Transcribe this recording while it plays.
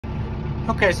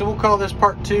Okay, so we'll call this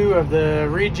part 2 of the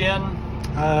regen.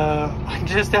 I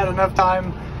just had enough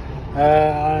time.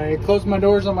 I closed my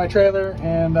doors on my trailer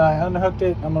and I unhooked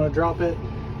it. I'm gonna drop it.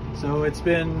 So it's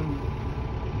been,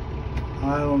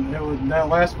 that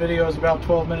last video was about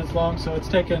 12 minutes long, so it's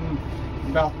taken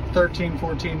about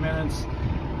 13-14 minutes.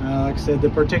 Like I said, the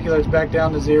particulate's back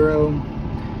down to 0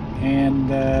 and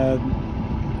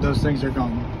those things are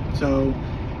gone. So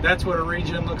that's what a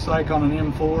regen looks like on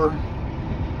an M4.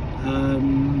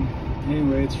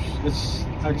 Anyway, it's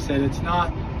like I said, it's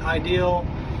not ideal.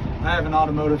 I have an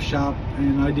automotive shop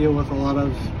and I deal with a lot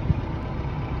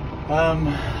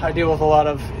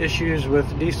of issues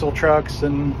with diesel trucks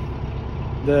and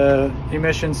the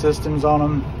emission systems on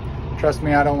them. Trust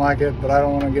me, I don't like it, but I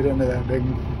don't want to get into that big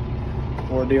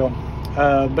ordeal.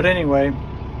 But anyway,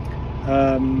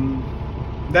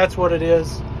 that's what it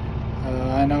is.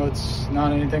 I know it's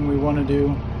not anything we want to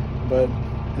do, but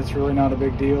it's really not a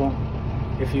big deal.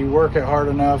 If you work it hard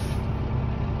enough,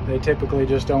 they typically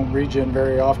just don't regen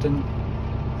very often.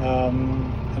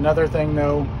 Another thing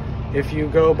though, if you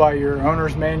go by your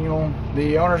owner's manual,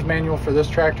 the owner's manual for this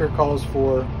tractor calls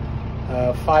for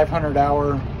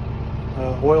 500-hour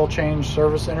oil change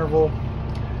service interval.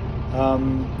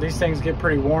 These things get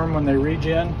pretty warm when they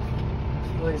regen.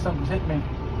 I feel like something's hitting me.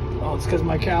 Oh, it's because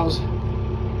my cow's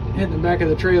hitting the back of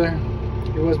the trailer.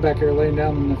 It was back here laying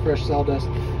down in the fresh sawdust.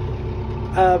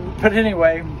 But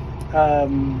anyway,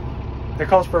 it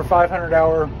calls for a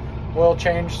 500-hour oil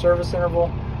change service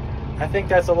interval. I think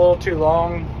that's a little too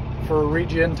long for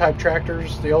regen type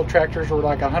tractors. The old tractors were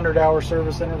like a 100-hour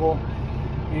service interval.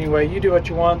 Anyway, you do what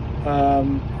you want.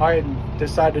 I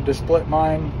decided to split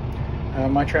mine.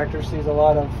 My tractor sees a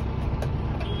lot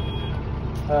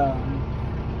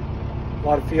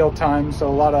of field time, so a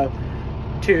lot of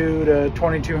 2 to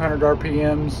 2200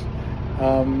 RPMs.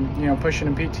 You know, pushing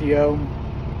a PTO.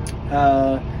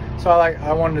 So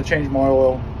I wanted to change my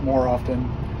oil more often.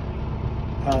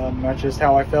 That's just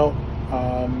how I felt.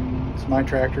 It's my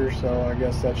tractor, so I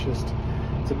guess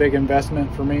it's a big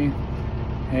investment for me.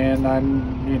 And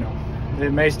you know,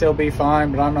 it may still be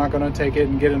fine, but I'm not going to take it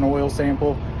and get an oil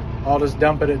sample. I'll just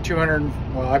dump it at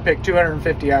 200. Well, I picked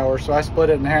 250 hours, so I split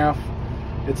it in half.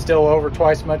 It's still over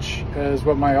twice much as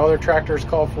what my other tractors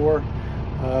call for.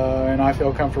 And I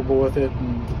feel comfortable with it,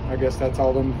 and I guess that's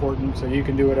all important. So you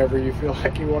can do whatever you feel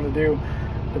like you want to do,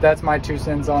 but that's my 2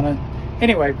 cents on it.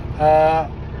 Anyway,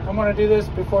 I'm going to do this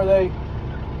before I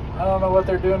don't know what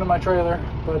they're doing to my trailer,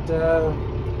 but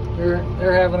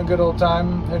they're having a good old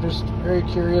time. They're just very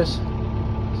curious,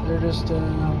 so they're just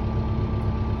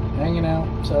hanging out.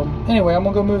 So anyway, I'm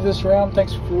gonna go move this around.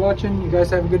 Thanks for watching. You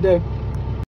guys have a good day.